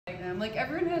Like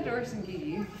everyone had Orson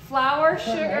ghee. Flour,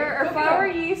 sugar, or flour,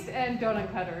 yeast, and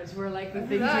donut cutters were like the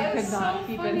things you could not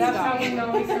keep in stock. That's how we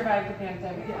know we survived the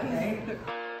pandemic, right?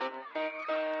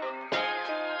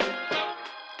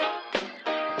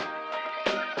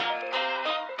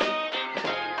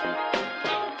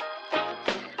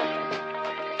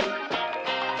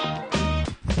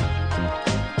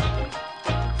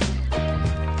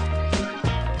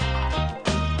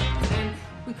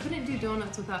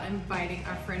 Donuts without inviting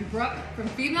our friend Brooke from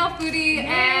Female Foodie. Yay.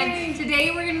 And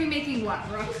today we're going to be making what,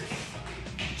 Brooke?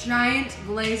 Giant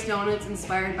glazed donuts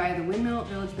inspired by the Windmill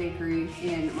Village Bakery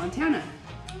in Montana.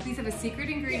 These have a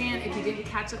secret ingredient. If you didn't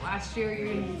catch it last year,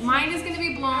 your mind is going to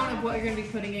be blown of what you're going to be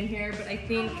putting in here, but I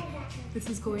think this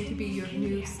is going to be your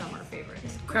new summer favorite.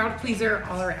 Crowd pleaser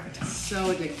all around.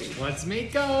 So addicting. Let's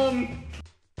make them!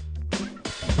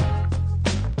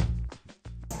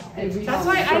 That's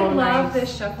why I love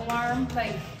this chef alarm.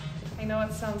 Like, I know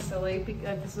it sounds silly,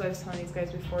 because this is what I was telling these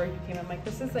guys before you came. I'm like,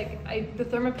 this is like, the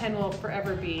Thermapen will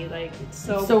forever be like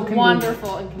so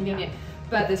wonderful and convenient.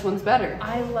 But this one's better.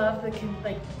 I love the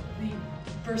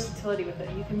versatility with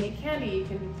it. You can make candy, you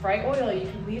can fry oil, you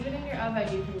can leave it in your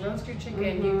oven, you can roast your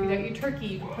chicken, you can get your turkey,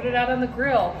 you can put it out on the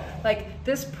grill. Like,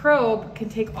 this probe can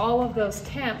take all of those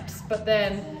temps, but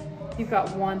then you've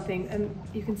got one thing, and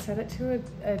you can set it to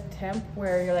a temp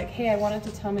where you're like, hey, I want it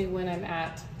to tell me when I'm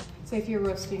at, say if you're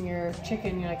roasting your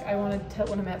chicken, you're like, I want to tell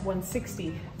when I'm at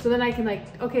 160. So then I can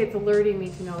like, okay, it's alerting me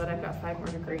to know that I've got 5 more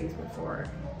degrees before.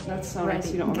 That's so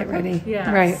nice. You don't get ready. Yeah.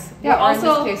 Right. Yeah. Well,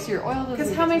 also, in this case, your oil doesn't.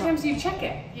 because how many times do you check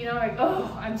it? You know, like,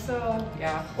 oh, I'm so.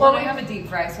 Yeah. Well, I have a deep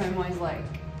fry, so I'm always like,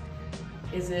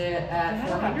 is it at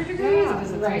 400 degrees? Yeah.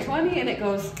 Is it 320? And it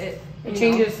goes. It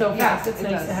changes so fast. It's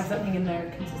nice does. to have something in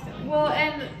there consistently. Well,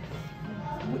 and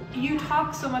you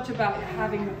talk so much about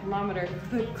having the thermometer.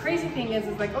 The crazy thing is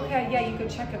like, okay, yeah, you could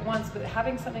check it once, but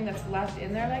having something that's left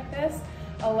in there like this,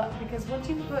 because once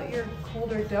you put your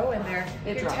colder dough in there,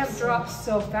 your temp drops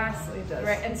so fast. It does.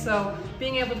 Right, and so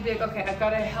being able to be like, okay, I've got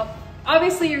to help.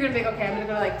 Obviously, you're gonna be like, okay, I'm gonna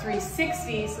go to like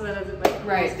 360, so that it like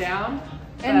goes down.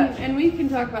 And we can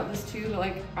talk about this too, but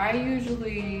like I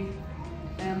usually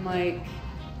am like,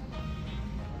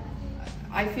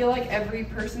 I feel like every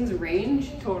person's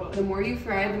range, the more you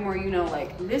fry, the more you know,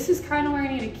 like, this is kind of where I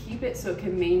need to keep it so it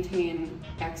can maintain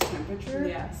X temperature.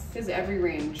 Yes. Because every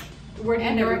range. Where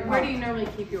do you normally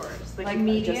keep yours? Like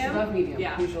medium? Just above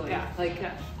medium, usually. Yeah. Like,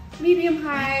 medium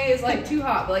high is like too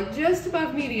hot, but like just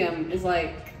above medium is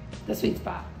like the sweet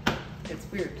spot. It's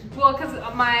weird. Well, because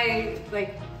my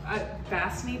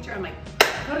fast nature, I'm like,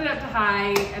 put it up to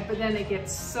high, but then it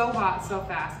gets so hot so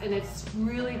fast, and it's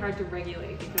really hard to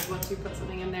regulate because once you put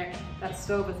something in there, that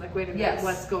stove is like, wait a minute,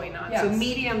 what's going on? Yes. So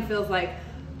medium feels like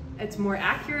it's more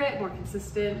accurate, more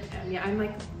consistent, and yeah, I'm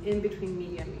like in between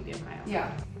medium, high.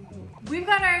 Yeah. We've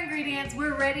got our ingredients.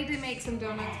 We're ready to make some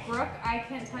donuts. Brooke, I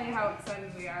can't tell you how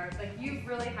excited we are. Like, you've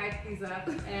really hyped these up,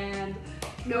 and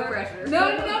no pressure.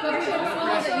 No pressure.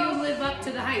 That you live up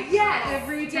to the hype. Yes.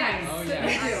 Every time. Oh,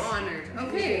 yeah. I'm honored.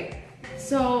 Okay.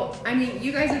 So, I mean,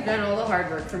 you guys have done all the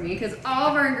hard work for me because all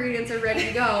of our ingredients are ready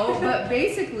to go. But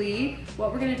basically,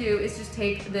 what we're gonna do is just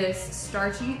take this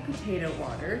starchy potato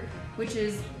water, which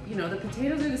is, you know, the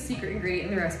potatoes are the secret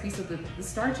ingredient in the recipe, so the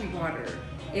starchy water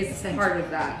is part of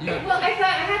that. Yeah. Well, I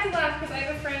had to laugh because I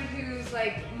have a friend whose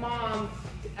like mom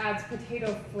adds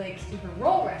potato flakes to her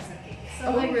roll recipe.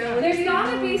 So like, really? There's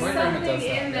gotta be something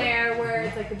in there where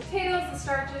it's like the potatoes, the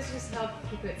starches just help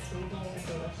keep it stable and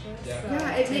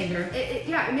delicious.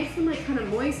 Yeah, it makes them like kind of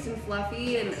moist and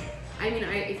fluffy. And I mean,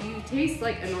 if you taste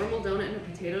like a normal donut and a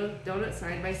potato donut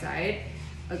side by side,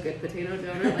 a good potato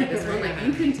donut like this one, like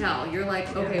you can tell. You're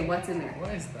like, okay, what's in there?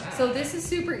 What is that? So this is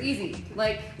super easy.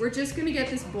 Like, we're just gonna get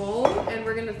this bowl and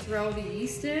we're gonna throw the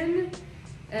yeast in,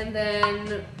 and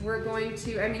then we're going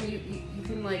to, I mean, you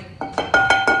can like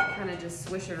kind of just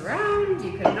swish it around.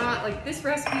 You could not, like, this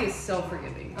recipe is so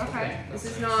forgiving. Okay. This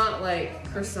is not like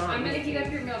croissant. I'm gonna heat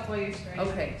up your milk while you're stirring.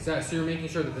 Okay. So you're making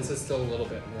sure that this is still a little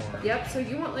bit more. Yep, so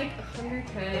you want like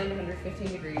 110, 115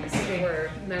 degrees for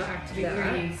now activate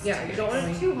your yeast. Yeah, you don't want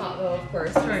it too hot though, of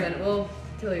course, because then it will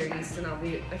kill your yeast and that'll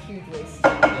be a huge waste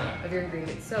of your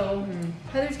ingredients. So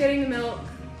Heather's getting the milk.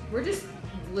 We're just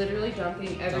literally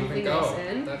dumping everything else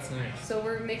in. That's nice. So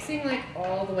we're mixing like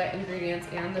all the wet ingredients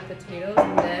and the potatoes,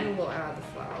 and then we'll add the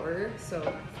flour. So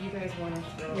if you guys want to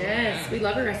throw, we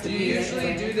love a Do recipe. you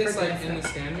usually do this like in the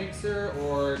stand mixer,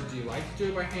 or do you like to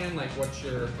do it by hand? Like, what's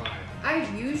your vibe? I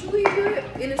usually do it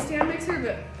in a stand mixer,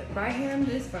 but by hand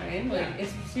is fine. Like,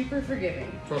 it's super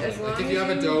forgiving. Totally. As long like if as you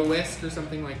have a dough whisk or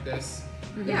something like this.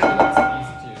 Yeah. It's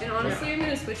easy to use. And honestly, I'm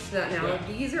gonna switch to that now. Yeah.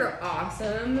 These are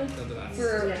awesome They're the best.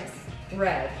 for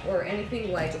bread or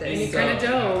anything like this. Any kind of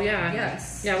dough, yeah.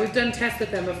 Yes. Yeah, we've done tests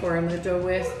with them before on the dough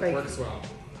whisk. Like, Works well.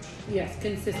 yes,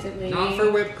 consistently. Not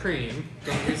for whipped cream.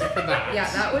 Don't use it for that.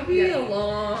 Yeah, that would be a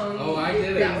long. Oh, I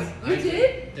did it. You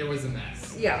did? It was a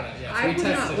mess. Yeah, But yes, I we would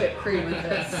not tested whip it. cream with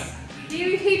this.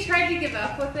 He tried to give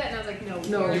up with it, and I was like, no.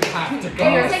 No. You have to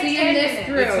go. We are It's like seeing 10 this minutes.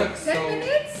 through. It took 10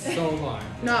 minutes? so long.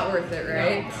 Not worth it,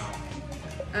 right?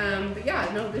 No. But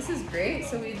yeah, no, this is great.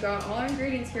 So we've got all our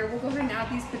ingredients here. We'll go ahead and add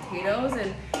these potatoes,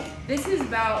 and this is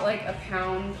about like a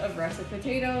pound of russet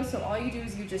potatoes. So all you do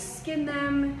is you just skin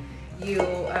them. You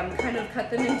kind of cut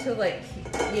them into like,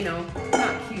 you know,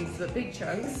 not cubes, but big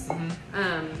chunks.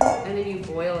 And then you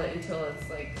boil it until it's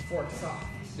like fork soft.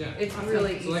 Yeah. It's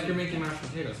really easy. So like you're making mashed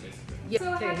potatoes, basically. Yeah.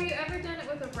 So have you ever done it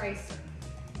with a ricer?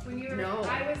 When you were, No.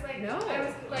 I was like, No. I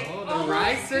was like, Oh, the almost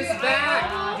ricer's do- I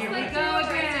back. almost, Here we like, go do a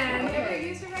ricer. again. Have you ever Okay.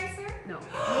 used a ricer? No.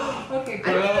 Okay, I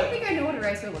good. don't think I know what a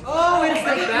ricer looks Oh, like. it's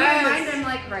like the in my best. mind, I'm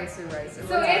like ricer.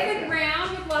 So it's a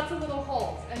round with lots of little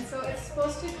holes, and so it's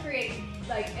supposed to create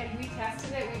like. And we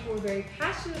tested it. We were very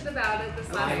passionate about it.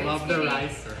 This last I love the Thanksgiving.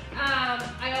 ricer.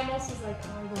 I almost was like,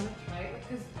 oh, I want to try it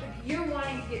because you're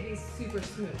wanting to get these super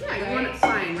smooth. Yeah, you right? want it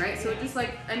fine, right? So just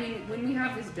like, I mean, when we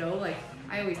have this dough, like,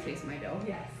 I always taste my dough.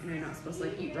 Yes. And you're not supposed to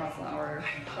like eat raw flour.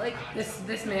 Like,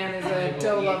 This man is I a will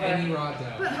dough eat lover. any raw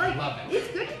dough. but like, Love it.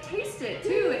 it's good to taste it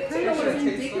too. It kind Yeah, of what is it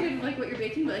tastes indicative of like what you're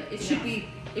baking, but like, it should be,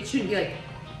 it shouldn't be like,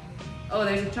 oh,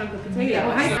 there's a chunk of potato.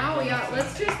 Yeah. Now, yeah,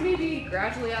 let's just maybe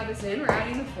gradually add this in. We're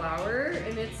adding the flour,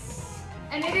 and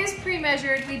And it is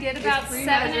pre-measured. We did about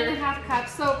pre-measured. 7.5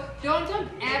 cups. So don't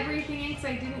dump everything in because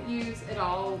I didn't use it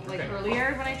all like Okay.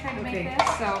 earlier when I tried to make Okay.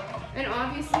 this. So and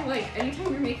obviously, like,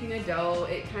 anytime you're making a dough,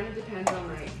 it kind of depends on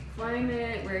like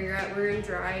climate, where you're at. We're in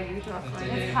dry Utah It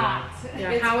climate. it's hot.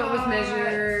 Yeah, It's how it was hot,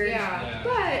 measured. Yeah. Yeah.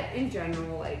 But in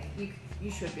general, like you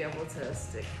should be able to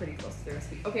stick pretty close to the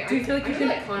recipe. Okay, Do you feel like you I can?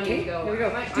 let Connie Okay, go. here we go.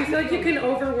 I- Do you feel I'm like you going- can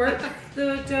overwork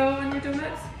the dough on your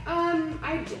donuts?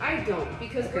 I don't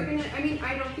because we're Okay. gonna. I mean,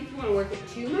 I don't think you want to work it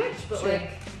too much, but Sure. like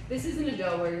this isn't a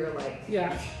dough where you're like. Yeah.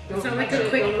 Don't It's not like touch a it,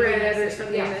 quick don't bread mess or it.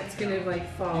 something Yeah. that's gonna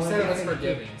like fall. You said it was and-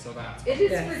 forgiving, so that's. It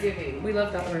is Yes. forgiving. We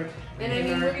love that word. And I in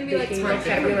mean, our we're gonna be like baking touching-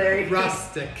 vocabulary.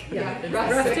 Rustic. Yeah,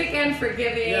 Yeah, rustic and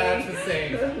forgiving. Yeah, it's the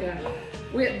same. Yeah.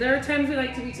 There are times we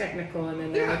like to be technical, and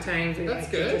then there Yeah, are times we that's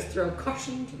like good. to just throw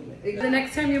caution to the wind. The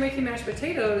next time you're making mashed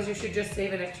potatoes, you should just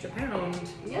save an extra pound.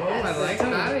 Yes. Oh, I like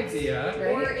that idea. Right?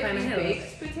 Or if Plan you ahead.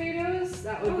 baked potatoes,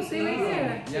 that would Oh, be same easy.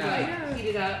 idea. To, Yeah. like, heat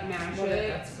it up, mash it.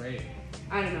 That's great.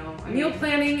 I don't know. I Meal mean,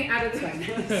 planning at its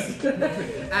finest.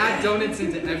 Add donuts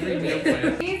into every meal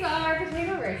plan. These are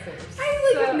potato racers. I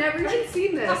like So- have never even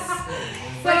seen this.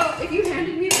 Like, if you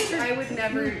handed me this, I would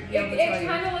never be able to tell It you.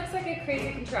 kind of looks like a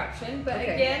crazy contraption, but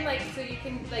Okay. again, like, so you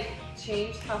can like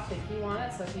change how thick you want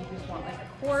it. So if you just want like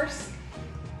a coarse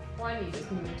one, you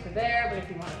just move it to there. But if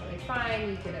you want it really fine,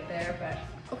 you get it there. But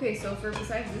Okay, so for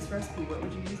besides this recipe, what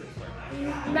would you use it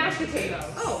for? mashed potatoes.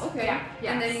 Oh, okay.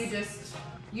 Yeah. And then yes.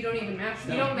 you don't even mash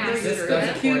them. You don't mash You're them. This just does doing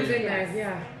it it. Cubes for you. in there,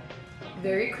 yeah.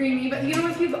 Very creamy, but you know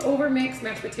if you've overmixed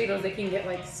mashed potatoes, they can get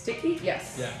like sticky.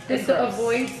 Yes. Yeah. This Gross.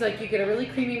 avoids like you get a really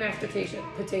creamy mashed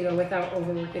potato without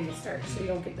overworking the starch, so you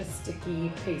don't get the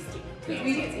sticky pasty.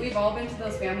 Because we've all been to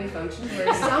those family functions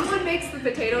where someone makes the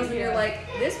potatoes and you're like,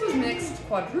 this was mixed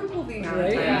quadruple the amount of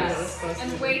Right. time Yes. it was supposed to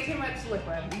And be. way too much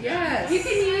liquid. Yes. You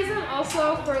can use them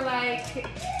also for like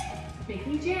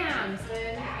making jams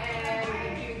and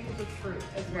doing things with fruit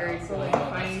as well. Very So cool. like Oh, that's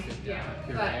fine, good, yeah.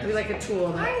 You're But right. We like a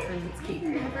tool that turns its key. I've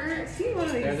never seen one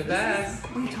of these. They're the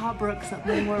best. We taught Brooke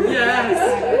something more. Yes.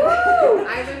 Woo!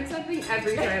 I learn something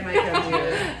every time I come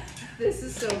here. This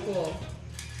is so cool.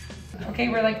 Okay,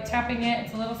 we're like tapping it.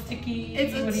 It's a little sticky.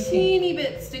 It's What do you a think? teeny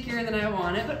bit stickier than I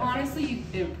want it, but honestly,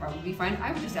 it would probably be fine.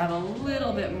 I would just add a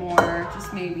little bit more,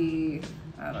 just maybe,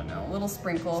 I don't know, a little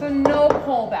sprinkle. So no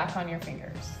pull back on your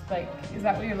fingers. Like, is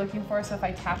that what you're looking for? So if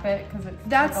I tap it, because it's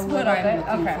That's like a what little I'm bit?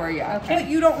 looking Okay. for, yeah. Okay. But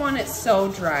you don't want it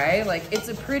so dry. Like, it's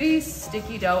a pretty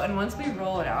sticky dough, and once we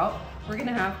roll it out, we're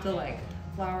gonna have to like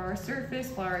flour our surface,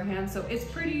 flour our hands, so it's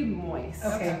pretty moist.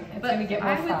 Okay. It's But gonna get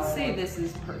more I would flour say then. this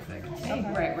is perfect, Okay.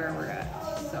 right where we're at.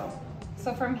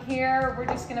 So from here, we're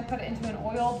just gonna put it into an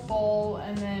oiled bowl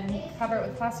and then cover it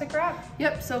with plastic wrap.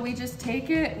 Yep, so we just take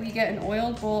it, we get an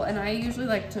oiled bowl, and I usually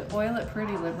like to oil it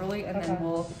pretty liberally, and then Okay.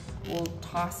 we'll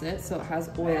toss it so it has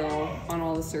oil on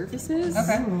all the surfaces.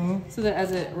 Okay. So that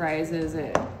as it rises,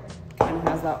 it kind of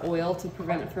has that oil to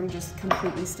prevent it from just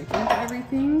completely sticking to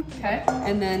everything. Okay.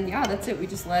 And then, yeah, that's it. We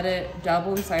just let it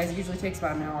double in size. It usually takes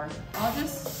about an hour. I'll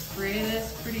just spray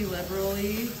this pretty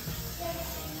liberally.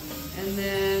 And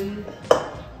then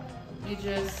you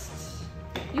just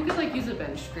You could like use a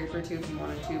bench scraper too if you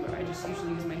wanted to, but I just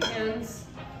usually use my hands.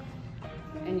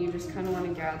 And you just kind of want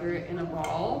to gather it in a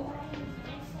ball.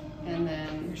 And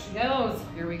then Here she goes.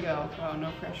 here we go. Wow,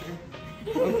 no pressure.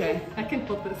 Okay. I can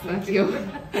hold this. Thank you.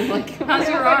 I'm like, How's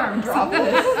your arms? drop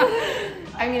this.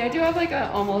 I mean, I do have like a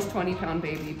almost 20-pound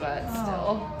baby, but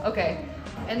still. Okay.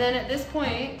 And then at this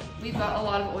point, we've got a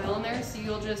lot of oil in there, so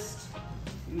you'll just,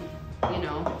 you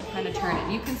know, kind of turn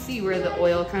it. You can see where the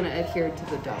oil kind of adhered to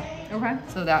the dough. Okay.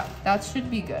 So that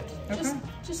should be good. Okay.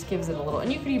 Just gives it a little,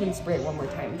 and you could even spray it one more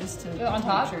time just to On make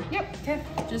top? sure. Yep. Okay.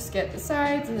 Just get the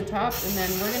sides and the top, and then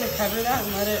we're gonna cover that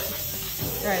and let it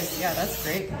rise. Yeah, that's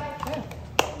great. Good.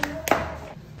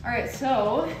 All right,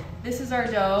 so this is our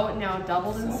dough now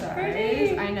doubled in size.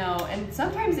 pretty. I know, and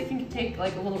sometimes it can take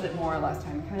like a little bit more or less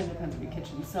time. It kind of depends on your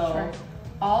kitchen. So Sure.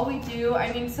 all we do,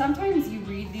 I mean, sometimes you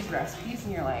read these recipes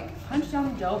and you're like, punch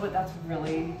down the dough, but that's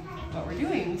really what we're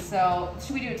doing. So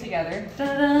should we do it together?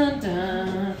 Dun,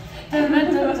 dun, dun,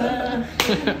 dun,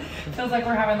 dun, dun. Feels like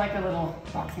we're having like a little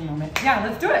boxing moment. Yeah,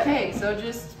 let's do it. Okay, so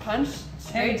just punch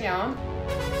straight Okay. down.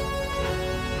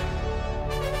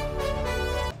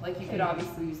 Like you could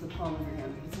obviously use the palm of your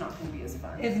hand, but it's not going to be as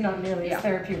fun. It's not nearly Yeah. as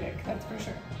therapeutic, that's for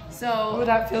sure. So Oh,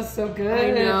 that feels so good.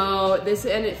 I know this,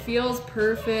 and it feels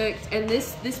perfect. And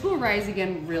this will rise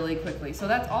again really quickly. So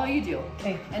that's all you do.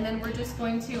 Okay. And then we're just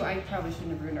going to. I probably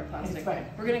shouldn't have ruined our plastic. It's fine.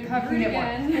 We're gonna cover it You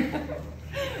can get again.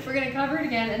 We're gonna cover it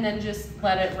again, and then just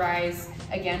let it rise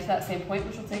again to that same point,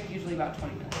 which will take usually about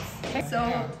 20 minutes. Okay.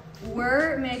 So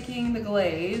we're making the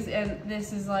glaze, and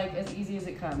this is like as easy as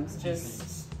it comes.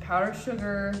 Just powdered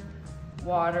sugar,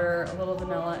 water, a little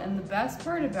vanilla, and the best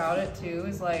part about it too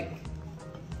is like,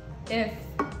 if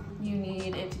you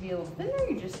need it to be a little thinner,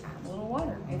 you just add a little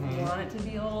water. If you want it to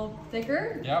be a little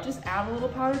thicker, Yep. just add a little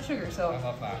powdered sugar. So I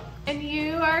love that. And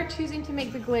you are choosing to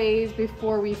make the glaze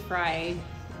before we fry.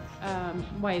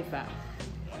 Why is that?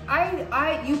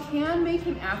 you can make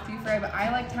them after you fry, but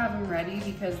I like to have them ready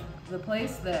because the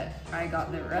place that I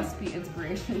got the recipe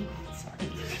inspiration, sorry,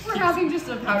 we're having just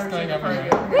a powdered going sugar everywhere.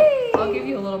 party. I'll give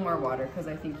you a little more water because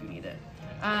I think you need it.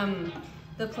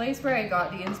 The place where I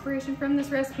got the inspiration from this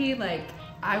recipe, like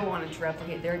I wanted to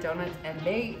replicate their donuts, and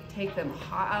they take them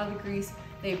hot out of the grease.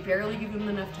 They barely give them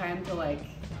enough time to like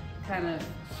kind of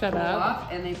Shut cool up.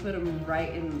 off, and they put them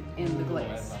right in the I glaze.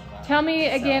 love that. Tell me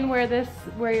again where this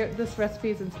recipe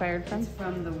is inspired from. It's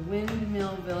from the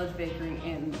Windmill Village Bakery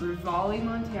in Rivali,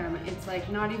 Montana. It's like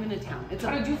not even a town. It's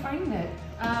How did you find it?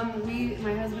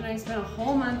 my husband and I spent a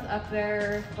whole month up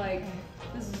there. Like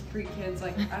this is pre-kids,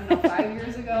 like I don't know, 5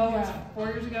 years ago, Yeah. 4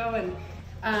 years ago,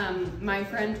 and my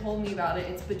friend told me about it.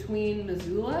 It's between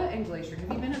Missoula and Glacier.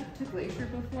 Have you been up to Glacier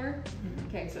before?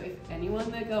 Okay, so if anyone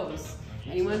that goes,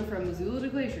 anyone from Missoula to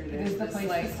Glacier, It there's is the this place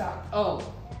like, to stop.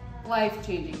 oh, life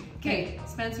changing. Okay,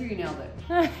 Spencer, you nailed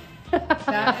it.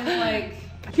 That is like.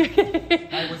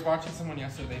 I was watching someone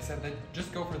yesterday. They said that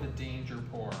just go for the danger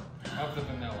pour of the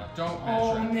vanilla. Don't measure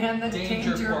Oh it. man, the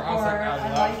danger pour. I was like, I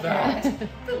love like that.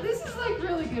 But this is like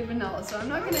really good vanilla, so I'm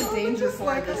not gonna Oh, danger just pour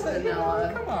like this a little-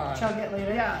 vanilla. Come on. Chug it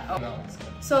later. Yeah. Oh. No, it's good.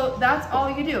 So that's all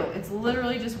you do. It's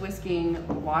literally just whisking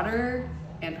water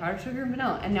and powdered sugar and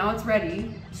vanilla, and now it's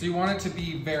ready. So you want it to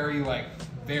be very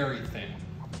thin.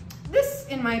 This,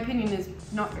 in my opinion, is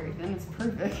not very thin. It's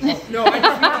perfect. No, I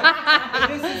just mean like,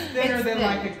 if this is thinner It's than thin.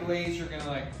 like a glaze you're gonna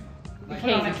like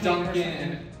Cake or dunk something.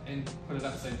 in and put it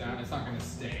upside down. It's not gonna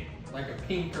stay. Like a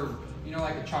pink or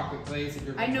like a chocolate glaze if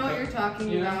you're. I know what you're talking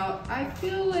You know? about. I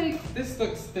feel like This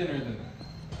looks thinner than that.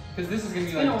 Because this is gonna be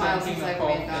it's been a like while dunking since the I've whole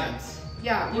made thing. that.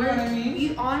 Yeah, You know what I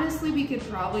mean? Honestly, we could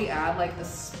probably add like a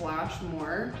splash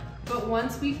more, but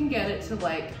once we can get it to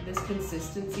like this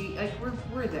consistency, like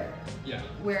we're there. Yeah.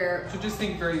 Where So just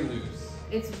think very loose.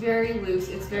 it's very loose.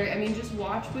 It's very. I mean, just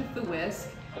watch with the whisk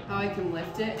how I can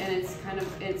lift it, and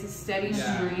it's a steady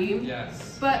Yeah. stream.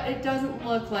 Yes. But it doesn't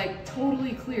look like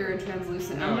totally clear and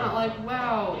translucent. I'm No. not like,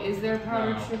 wow, is there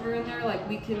powdered No. sugar in there? Like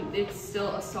it's still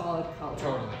a solid color.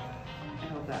 Totally. I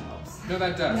hope that helps. No,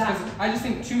 that does. Yeah. 'Cause I just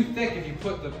think too thick if you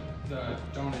put the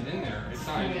donut in there, it's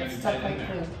not gonna even get gonna stuck get in like there.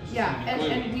 glue. It's just Yeah, gonna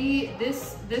be and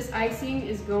gluey. this icing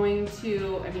is going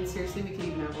to, I mean, seriously, we could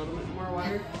even have a little bit more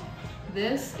water.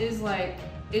 This is like,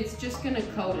 it's just gonna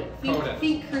coat it. Coat it.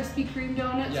 Think Krispy Kreme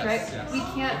donuts, Yes, right? yes. We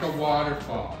can't, Like a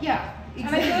waterfall. yeah. And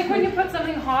I feel like when you put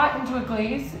something hot into a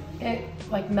glaze, it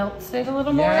like melts it a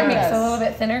little more. It makes Yes. it a little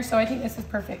bit thinner. So I think this is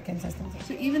perfect consistency.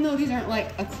 So even though these aren't like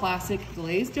a classic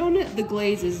glazed donut, the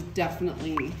glaze is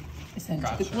definitely,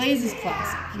 Essential. the glaze is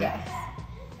classic. Yes.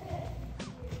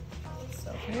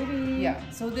 So pretty. Yeah,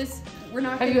 so this, we're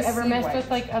not Have gonna you ever see messed white. with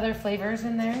like other flavors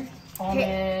in there?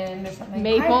 almond or something.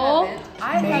 Maple.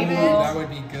 I haven't. That would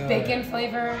be good. Bacon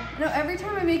flavor. No, every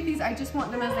time I make these, I just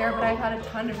want them as they are, but I've had a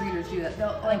ton of readers do that.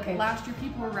 They'll, like, Okay. last year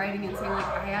people were writing and saying, like,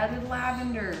 I added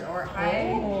lavender, or I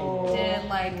did,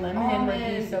 like, Lemon would be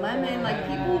almond, so lemon. good. Like,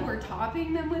 people were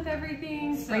topping them with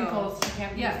everything. So. Sprinkles. You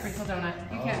can't beat Yes. sprinkle donut.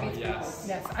 You can't beat yes. sprinkles.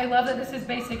 Yes, I love that this is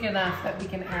basic enough that we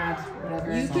can add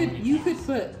whatever. You could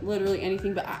put literally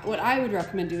anything, but what I would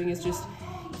recommend doing is just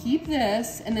keep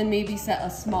this and then maybe set a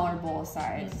smaller bowl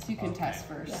aside so you can test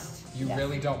first. You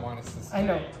really don't want us to stay I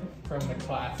know. from the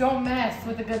class. Don't mess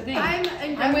with a good thing.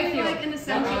 I'm with you. like an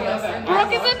essential.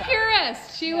 Brooke is a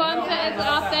purist. She wants no, I it as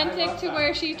love that. I authentic love to that.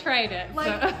 where she tried it.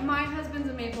 Like, my husband's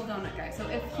a maple donut guy, so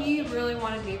if he really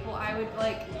wanted maple, I would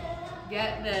like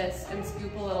get this and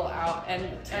scoop a little out and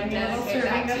dedicate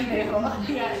that to maple.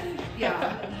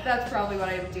 Yeah, that's probably what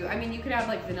I would do. I mean, you could add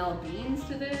like vanilla beans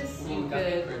to this. Ooh,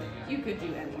 that'd be pretty, yeah. You could do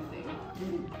anything.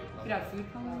 You could add food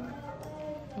coloring.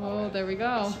 Oh, there we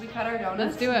go. Should we cut our donuts?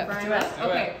 Let's do it. Fry Let's them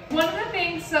do up? it. Okay. One of the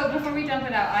things, so before we dump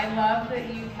it out, I love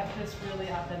that you kept this really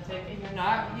authentic and you're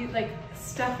not like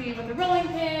stuffy with a rolling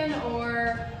pin,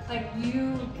 or like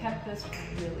you kept this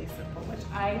really simple, which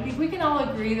I think we can all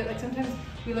agree that like sometimes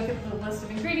we look at the list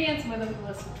of ingredients and we look at the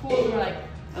list of tools and we're like,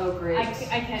 Oh, great. I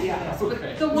can't Yeah. do this.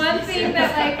 Okay. But the one thing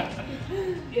that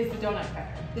like is the donut cutter.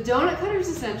 The donut cutter is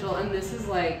essential, and this is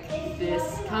like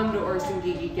this. Come to Orson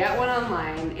Gigi, get one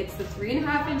online. It's the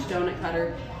 3.5-inch donut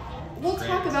cutter. We'll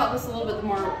talk about this a little bit the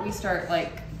more we start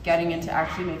like getting into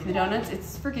actually making the donuts.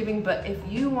 It's forgiving, but if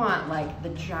you want like the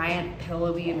giant,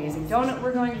 pillowy, amazing donut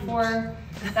we're going for,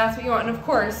 that's what you want. And of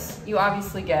course, you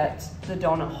obviously get the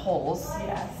donut holes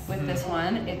with this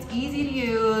one. It's easy to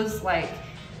use. Like,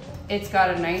 it's got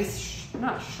a nice,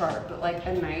 not sharp, but like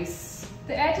a nice.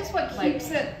 The edge is what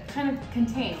keeps it kind of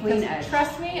contained. Clean 'Cause edge.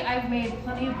 Trust me, I've made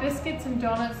plenty of biscuits and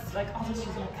donuts, like I'll just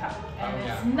use my cup. And Oh, it's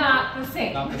yeah. not the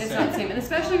same. Not the It's same. not the same, and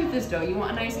especially with this dough, you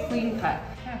want a nice clean cut.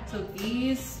 Yeah. So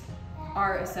these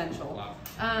are essential.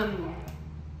 Wow.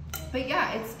 But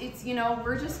yeah, it's you know,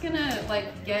 we're just gonna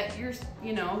like get your,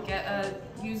 you know,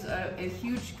 use a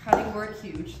huge cutting board,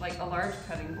 like a large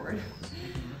cutting board.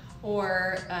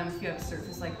 Or if you have a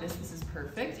surface like this is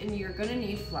perfect. And you're gonna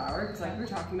need flour, because like we were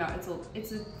talking about,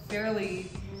 it's a fairly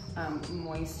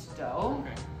moist dough.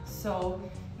 Okay. So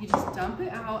you just dump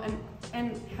it out,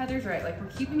 and Heather's right, like we're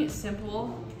keeping it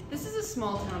simple. This is a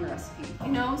small town recipe,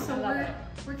 you know, so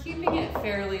we're keeping it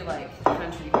fairly like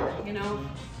country here, you know?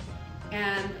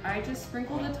 And I just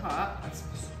sprinkle the top. That's so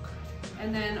good.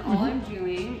 And then all I'm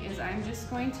doing is I'm just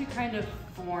going to kind of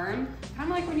form, kind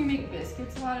of like when you make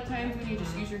biscuits a lot of times when you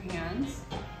just use your hands.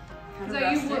 Kind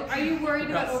of Are you worried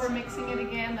about Rust. over mixing it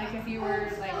again? Like if you were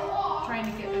like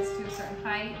trying to get this to a certain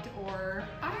height, or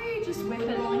I just With would,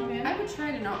 the rolling pin? I would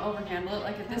try to not overhandle it.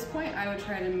 Like at this point, I would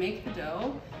try to make the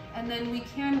dough, and then we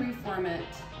can reform it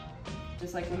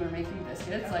just like when we're making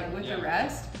biscuits, like with the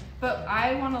rest. But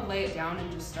I want to lay it down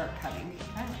and just start cutting.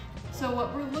 So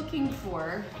what we're looking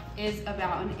for is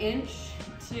about 1 inch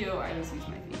to, I just use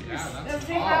my fingers. Yeah, So that's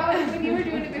see tall. how when you were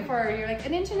doing it before, you're like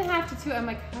 1.5 inches to 2. I'm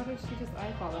like, how did she just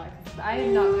eyeball that? 'Cause I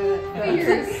am not good at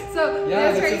fingers. So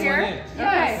Yeah, this this right is 1 here. inch.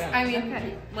 Yes, Okay. I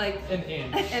mean, like An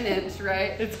inch. 1 inch,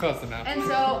 right? It's close enough. And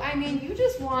so, I mean, you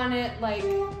just want it like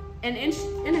 1.5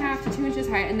 inches to 2 inches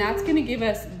high, and that's gonna give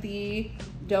us the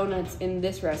donuts in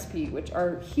this recipe, which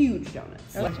are huge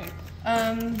donuts. Okay.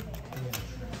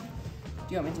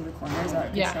 Do you want me to do the corner? Is that a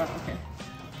good Yeah. shot? Okay.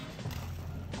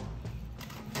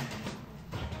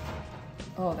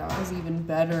 Oh, that was even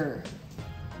better.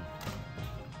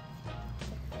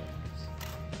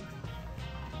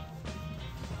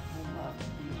 I love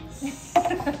these.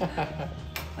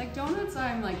 Like donuts,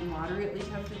 I'm like moderately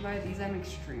tempted by. These, I'm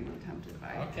extremely tempted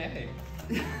by. Okay.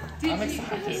 Did I'm you,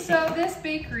 excited. so this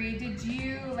bakery, did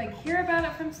you like hear about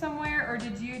it from somewhere, or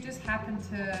did you just happen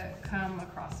to come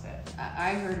across it?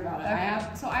 I heard about it.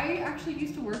 Okay. So I actually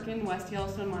used to work in West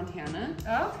Yellowstone, Montana.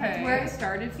 Okay. That's where I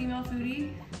started Female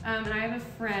Foodie. And I have a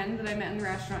friend that I met in the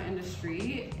restaurant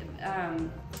industry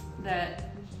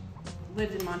that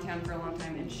lived in Montana for a long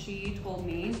time, and she told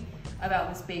me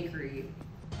about this bakery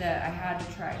that I had to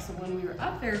try. So when we were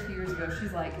up there a few years ago,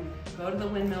 she's like, go to the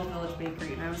Windmill Village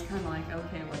Bakery. And I was kind of like,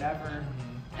 okay, whatever.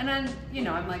 And then, you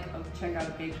know, I'm like, oh, check out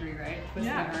a bakery, right? Twist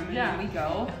my arm, and then we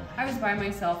go. I was by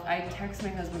myself. I text my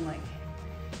husband, like,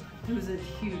 who's a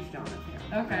huge donut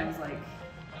fan. Okay. And I was like,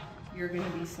 you're gonna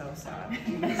be so sad.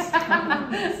 You missed out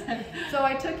on this. So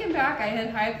I took him back. I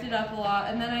had hyped it up a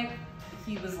lot, and then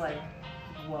he was like,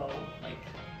 whoa, like,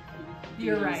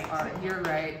 You're these right. You're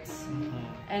right.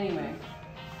 Anyway,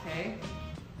 okay.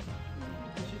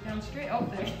 Push it down straight. Oh,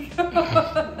 there you go.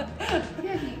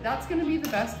 Yeah, that's gonna be the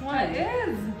best one. It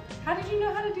is. How did you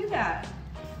know how to do that?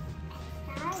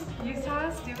 You saw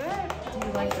us do it? Do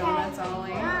you like donuts,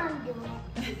 Ollie?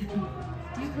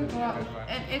 You can go out,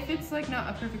 and if it's like not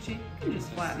a perfect shape, you can just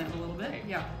flatten it a little bit.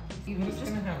 Yeah. You I'm can just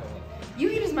just gonna have a look. you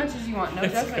eat as much as you want. No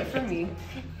That's judgment good. from me.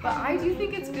 But I do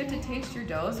think it's good to taste your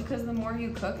doughs because the more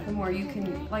you cook, the more you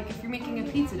can. Like if you're making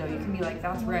a pizza dough, you can be like,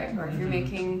 that's right. Or if you're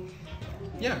making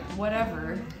Yeah,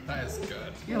 whatever, that is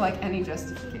good. you're like any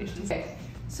justification. Okay.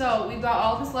 So we've got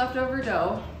all this leftover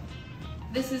dough.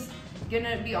 This is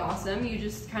gonna be awesome. You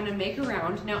just kind of make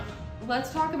around. Now,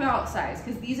 let's talk about size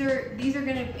because these are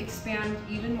gonna expand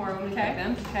even more when we cook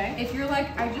them. Okay. If you're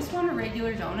like, I just want a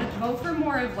regular donut, go for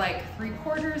more of like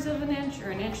 3/4 of an inch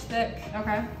or an inch thick.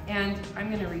 Okay. And I'm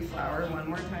gonna reflour one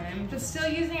more time. But still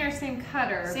using our same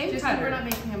cutter. Same just cutter. We're not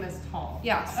making them as tall.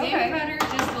 Yeah, same Okay. cutter,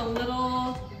 just a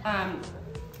little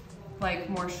like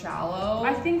more shallow.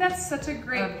 I think that's such a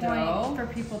great Of dough. point for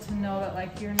people to know that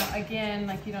like you're not, again,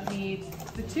 like you don't need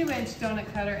the 2-inch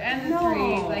donut cutter and the No.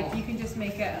 3, like you can just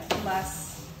make it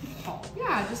less tall.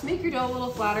 Yeah, just make your dough a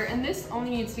little flatter, and this only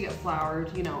needs to get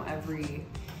floured, you know, every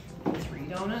 3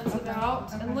 donuts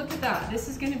about. Okay. And look at that, this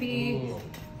is gonna be Ooh.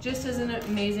 just as an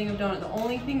amazing of donut. The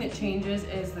only thing that changes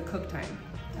is the cook time.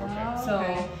 Oh, So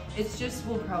okay. it's just,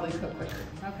 will probably cook quicker.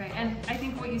 Okay, and I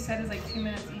think what you said is like 2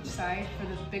 minutes each side for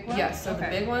the big ones? Yes, so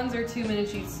okay. the big ones are 2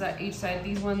 minutes each side.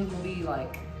 These ones will be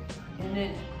like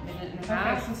minute and a Okay,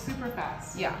 half. so super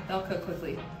fast. Yeah, they'll cook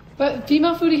quickly. But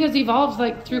Female Foodie has evolved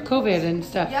like through COVID and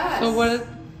stuff. Yes. So what?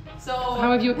 So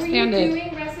How have you Were expanded? you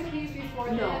doing recipes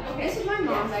before No, then? Okay. this is my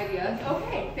mom's idea.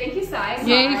 Okay, thank you, Sai.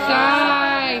 Yay,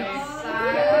 Sai. Sai!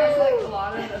 I was like a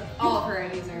lot of all of her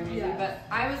ideas are amazing, Yeah. but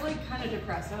I was like kind of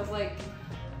depressed. I was like,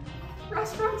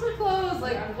 restaurants are closed.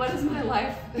 Like, what is my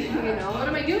life? You know, What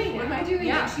am I doing What am now? I doing?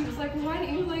 Yeah. And she was like, well, why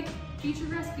don't you like feature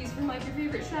recipes from like your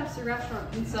favorite chefs or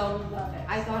restaurants? And so Love it.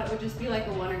 I thought it would just be like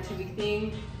a 1 or 2 week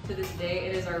thing. To this day,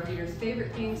 it is our readers'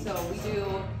 favorite thing. So we do.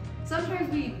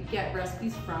 Sometimes we get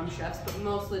recipes from chefs, but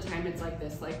most of the time it's like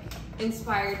this, like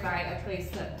inspired by a place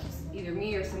that either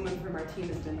me or someone from our team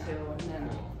has been to, and then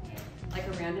like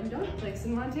a random donut place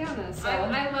in Montana. So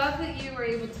I love that you were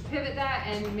able to pivot that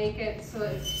and make it so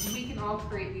that we can all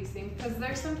create these things. Because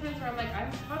there's sometimes where I'm like, I'm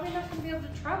probably not going to be able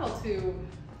to travel to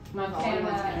Montana.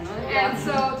 Yeah. And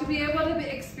so to be able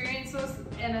to experience those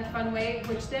in a fun way,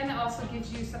 which then also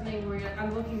gives you something where you're like,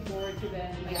 I'm looking forward to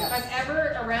then. Like Yes. if I'm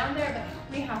ever around there,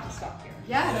 like, we have to stop here.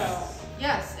 Yes.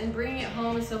 Yes, and bringing it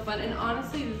home is so fun. And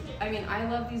honestly, I mean, I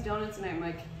love these donuts, and I'm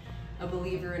like a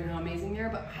believer in how amazing they are.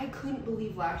 But I couldn't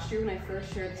believe last year when I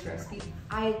first shared this recipe,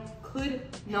 I could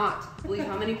not believe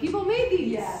how many people made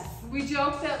these. Yes. We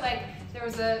joked that like there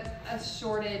was a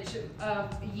shortage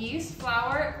of yeast,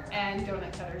 flour, and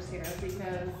donut cutters here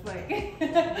because like These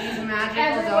magical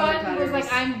everyone donut was like,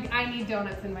 cutters. I need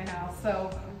donuts in my house. So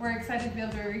we're excited to be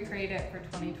able to recreate it for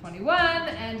 2021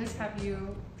 and just have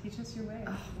you teach us your way.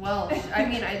 Well, I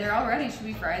mean, they're all ready. Should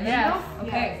we fry them? Yes, now?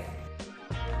 Okay.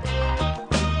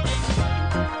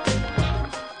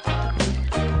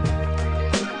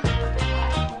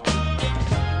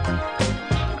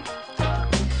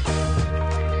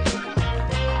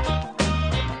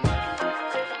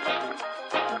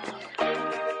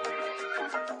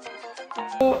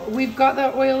 So we've got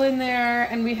the oil in there,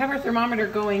 and we have our thermometer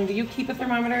going. Do you keep a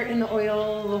thermometer in the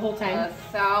oil the whole time?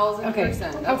 1,000%. Okay.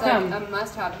 That's How come? like a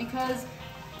must-have because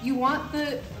you want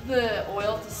the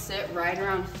oil to sit right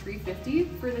around 350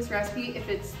 for this recipe. If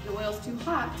the oil's too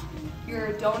hot,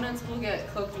 your donuts will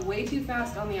get cooked way too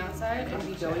fast on the outside and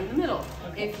be doughy in the middle.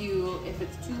 Okay. If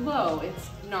it's too low, it's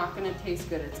not gonna taste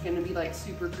good. It's gonna be like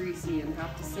super greasy and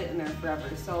have to sit in there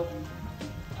forever. So,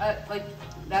 like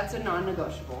that's a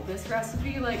non-negotiable. This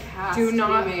recipe like has Do to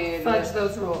not be made fudge with-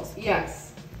 those rules. Yes.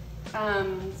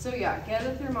 So yeah, get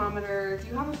a thermometer. Do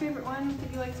you have a favorite one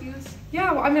that you like to use?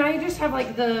 Yeah, well, I mean, I just have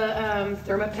like the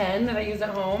ThermaPen that I use at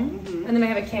home, Mhm. and then I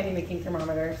have a candy making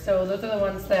thermometer. So those are the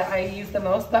ones that I use the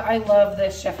most, but I love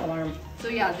this Chef Alarm. So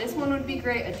yeah, this one would be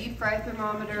great. A deep fry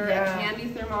thermometer, Yeah. a candy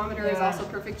thermometer is Yeah. also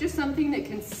perfect. Just something that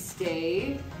can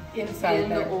stay Inside in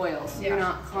there. the oil, so Yeah. you're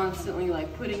not constantly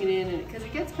like putting it in, because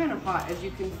it gets kind of hot, as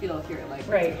you can feel here. Like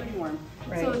Right. it's pretty warm.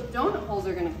 Right. So donut holes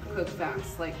are gonna cook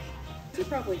fast. Like they're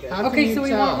probably good. How can Okay, you so we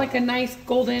tell? want like a nice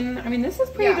golden, I mean, this is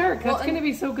pretty Yeah, dark. well, That's gonna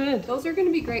be so good. Those are going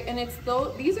to be great, and it's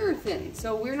these are thin,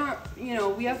 so we're not, we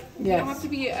don't Yes. have to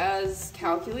be as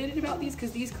calculated about these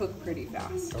because these cook pretty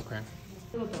fast. Okay.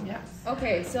 Yes.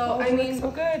 Okay, so Oh, I it mean, looks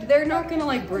so good. they're not gonna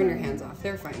like burn your hands off.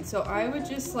 They're fine. So I would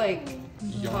just like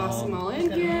toss them all in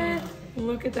here.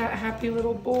 Look at that happy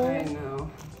little bowl. I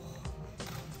know.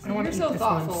 I want to eat so this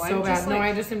thoughtful. one so I'm bad. just No,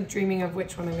 like- I just am dreaming of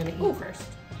which one I'm gonna eat first.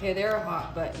 Okay, they're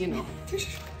hot, but you know.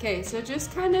 Okay, so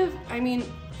just kind of, I mean,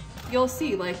 you'll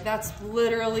see, like that's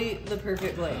literally the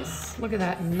perfect glaze. Look at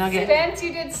that nugget. Spence,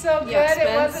 you did so good. Yeah, It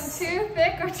Spence. wasn't too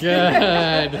thick or too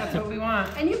Good. That's what we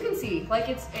want. And you can see, like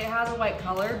it has a white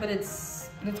color, but it's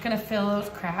But it's gonna fill those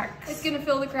cracks. gonna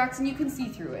fill the cracks and you can see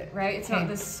through it, right? It's not Okay.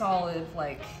 this solid,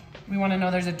 like, We want to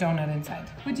know there's a donut inside.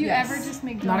 Would you Yes. ever just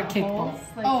make Not a donut cake holes? ball.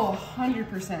 Like, oh,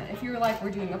 100%. If you're like,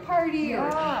 we're doing a party or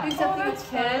Yeah. doing Oh, something that's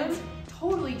with kids,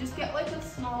 totally just get like a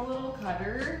small little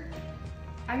cutter.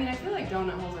 I mean, I feel like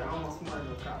donut holes are almost more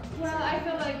of a crowd. well, I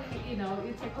feel like, you know,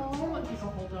 it's like, oh, I want just a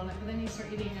whole donut, but then you start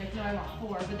eating, like, no, I want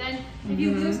 4. But then if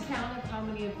you lose count of how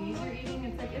many of these you're eating,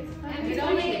 it's like, it's fine. And It it's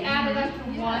only funny. added up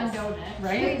to Yes. one donut.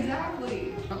 Right?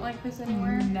 Exactly. Not like this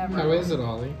anywhere. Never. How is it,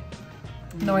 Ollie?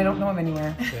 No, I don't know of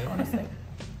anywhere, honestly.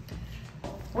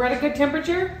 We're at a good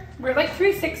temperature. We're at like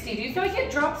 360. Do you feel like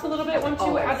it drops a little bit once you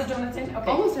Always. add the donuts in?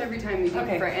 Okay. Almost every time we deep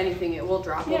Okay. fry anything, it will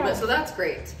drop a little Yeah. bit, so that's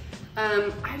great.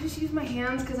 I just use my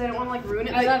hands because I don't want to like ruin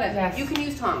it. I but love it. Yes. You can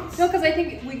use tongs. No, because I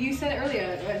think what you said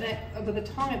earlier, that with the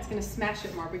tongue, it's going to smash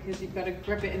it more because you've got to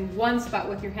grip it in one spot.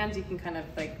 With your hands, you can kind of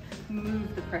like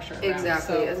move the pressure around.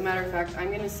 Exactly. So, As a matter of fact, I'm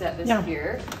going to set this Yeah.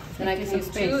 here, then I Give can you use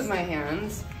some 2 space. of my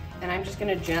hands, and I'm just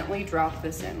going to gently drop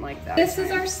this in like that. this is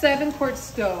our 7-quart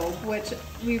stove, which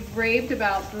we've raved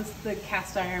about the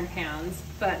cast iron pans,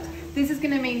 but this is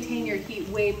going to maintain your heat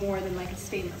way more than like a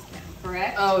stainless pan,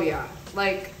 correct? Oh yeah,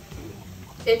 like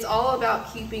it's all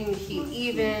about keeping the heat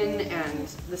even and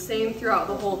the same throughout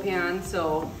the whole pan.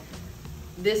 So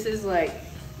this is like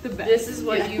The best. this is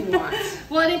what you want.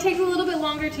 Well, and it takes a little bit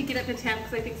longer to get up to temp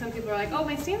because I think some people are like, oh,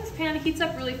 my stainless pan heats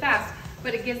up really fast,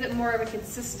 but it gives it more of a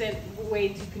consistent way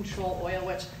to control oil,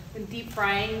 which in deep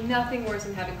frying, nothing worse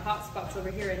than having hot spots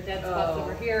over here and dead spots Oh,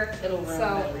 over here. it'll ruin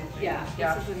So, everything. yeah,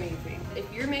 Yeah. this is amazing. If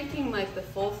you're making like the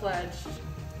full-fledged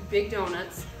big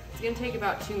donuts, it's gonna take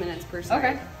about 2 minutes per side.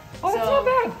 Okay. Oh, that's So- not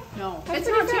bad. No. That's It's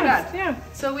not pretty too fast. bad. Yeah.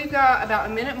 So we've got about a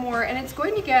minute more, and it's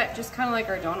going to get just kind of like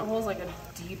our donut holes, like a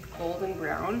deep golden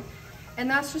brown. And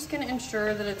that's just going to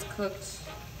ensure that it's cooked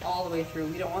all the way through.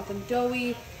 We don't want them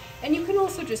doughy. And you can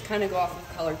also just kind of go off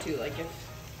of color too. Like if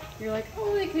you're like,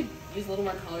 oh, they could use a little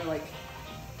more color, like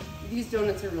these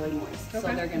donuts are really moist, so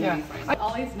Okay. they're going to Yeah. be fine.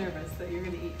 Ollie's nervous that you're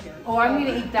going to eat here. Oh, I'm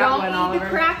gonna eat that Don't one, eat Oliver.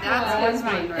 the crack That's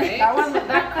one. fine, right? That one,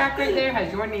 that crack right there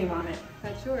has your name on it.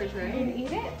 That's yours, right?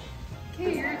 Eat it.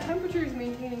 Okay, your temperature is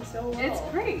maintaining so well. It's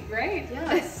great, right?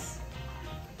 Yes.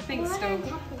 Thanks,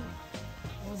 stove.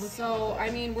 So, I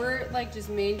mean, we're like just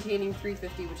maintaining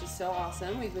 350, which is so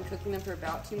awesome. We've been cooking them for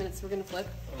about 2 minutes. We're gonna flip.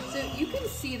 So you can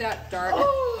see that dark,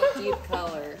 deep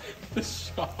color. The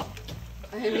shock.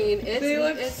 I mean, it's They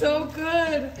look it's, so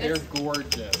good. They're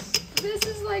gorgeous. This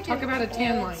is like Talk an about a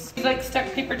tan old- line. It's like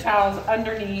stuck paper towels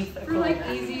underneath. a for like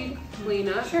colander. easy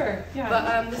cleanup. Sure. Yeah.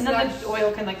 But, this and is then act- the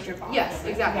oil can like drip off. Yes,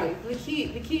 exactly. Yeah.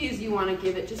 The key is you want to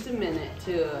give it just a minute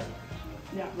to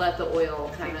Yeah. let the oil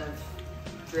kind of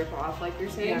drip off, like you're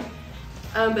saying.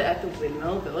 Yeah. But at the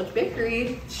Windmill Village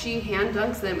Bakery, she hand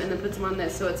dunks them and then puts them on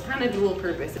this, so it's kind of dual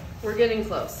purpose. We're getting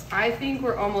close. I think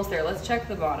we're almost there. Let's check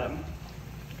the bottom.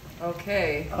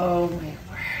 Okay. Oh my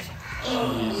word.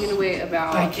 I'm gonna wait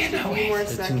about I just a cannot few more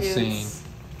It's seconds. insane.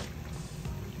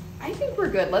 I think we're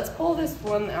good. Let's pull this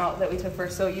one out that we took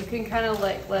first. So you can kind of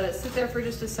like let it sit there for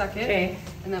just a second, Okay.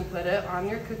 and then put it on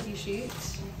your cookie sheet.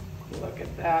 Look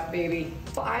at that, baby.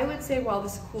 So I would say while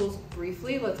this cools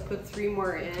briefly, let's put 3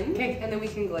 more in, Okay. and then we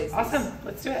can glaze these. Awesome.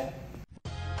 Let's do it.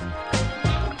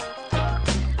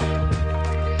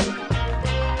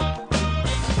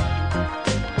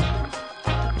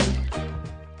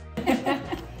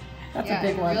 That's a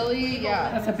big one. Really,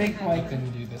 yeah. That's a big I boy. can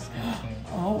do this kind of thing.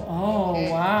 Oh,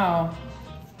 Okay. wow.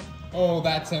 Oh,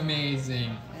 that's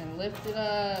amazing. And lift it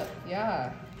up,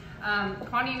 yeah.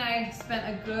 Connie and I spent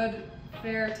a good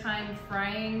fair time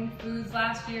frying foods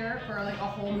last year for like a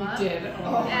whole month. Did.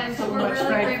 Oh, And so we're much really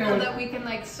fried grateful food. that we can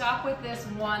like stop with this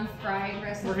one fried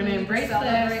recipe. We're gonna embrace to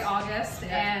celebrate this. August,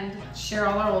 and Share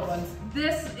all our old ones.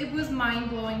 it was mind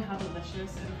blowing how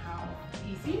delicious and how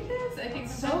easy it is. I think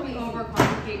So sometimes we easy.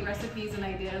 overcomplicate recipes and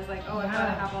ideas, like, oh, I Yeah.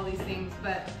 gotta have all these things,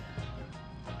 but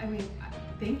I mean,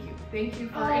 thank you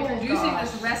for Oh, introducing gosh.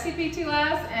 this recipe to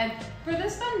us, and for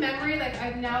this fun memory. Like,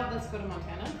 let's go to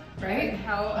Montana, right?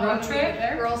 How Road do we trip? get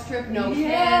there? Girls trip, no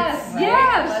Yes, kids.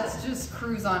 yes. Let's just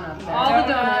cruise on up there. All the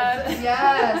donuts.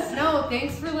 Yes. No,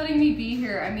 thanks for letting me be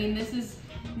here. I mean, this is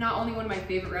not only one of my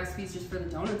favorite recipes just for the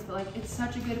donuts, but like it's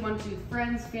such a good one to do with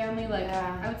friends, family. Like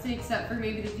Yeah. I would say, except for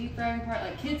maybe the deep frying part,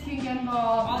 like kids can get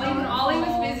involved. Ollie was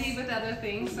balls. busy with other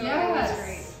things, so it was Yes.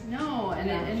 great. No,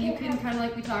 and you can kind of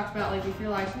like we talked about, like if you're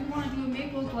like, we want to do a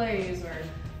maple glaze or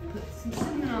put some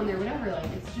cinnamon on there, whatever, like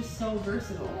it's just so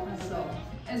versatile. So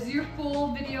Is your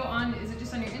full video on, is it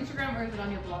just on your Instagram or is it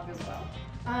on your blog as well?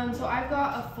 so I've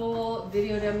got a full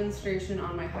video demonstration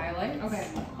on my highlights. Okay.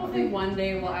 Hopefully one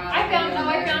day we'll add.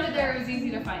 I found it there. It was easy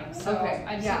to find. So Okay,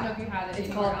 I just yeah. didn't know if you had it It's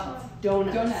anywhere called else.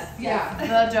 donuts. Donuts, Yeah,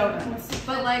 the donuts.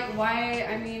 But like, why?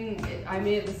 I mean, I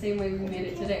made it the same way we made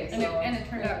it today. So. And it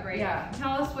turned out great. Yeah.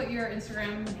 Tell us what your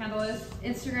Instagram handle is.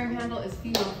 Instagram handle is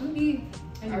Female Foodie.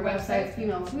 And Our your website's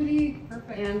Female Foodie.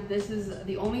 Perfect. And this is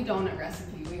the only donut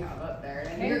recipe we have up there.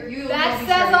 And you That will be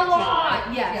says sharing a it too, lot.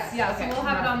 right? Yes. Yeah. Okay. So we'll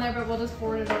have it on there, but we'll just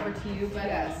forward it over to you. But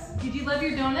Yes. did you love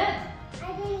your donut?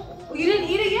 I didn't eat Oh, you didn't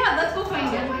eat it yet. Let's go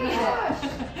find it. Oh my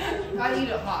gosh. Gotta eat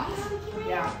it hot.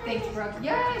 Yeah. Thanks, Brooke.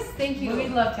 Yes, thank you. We'd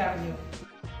love to have you.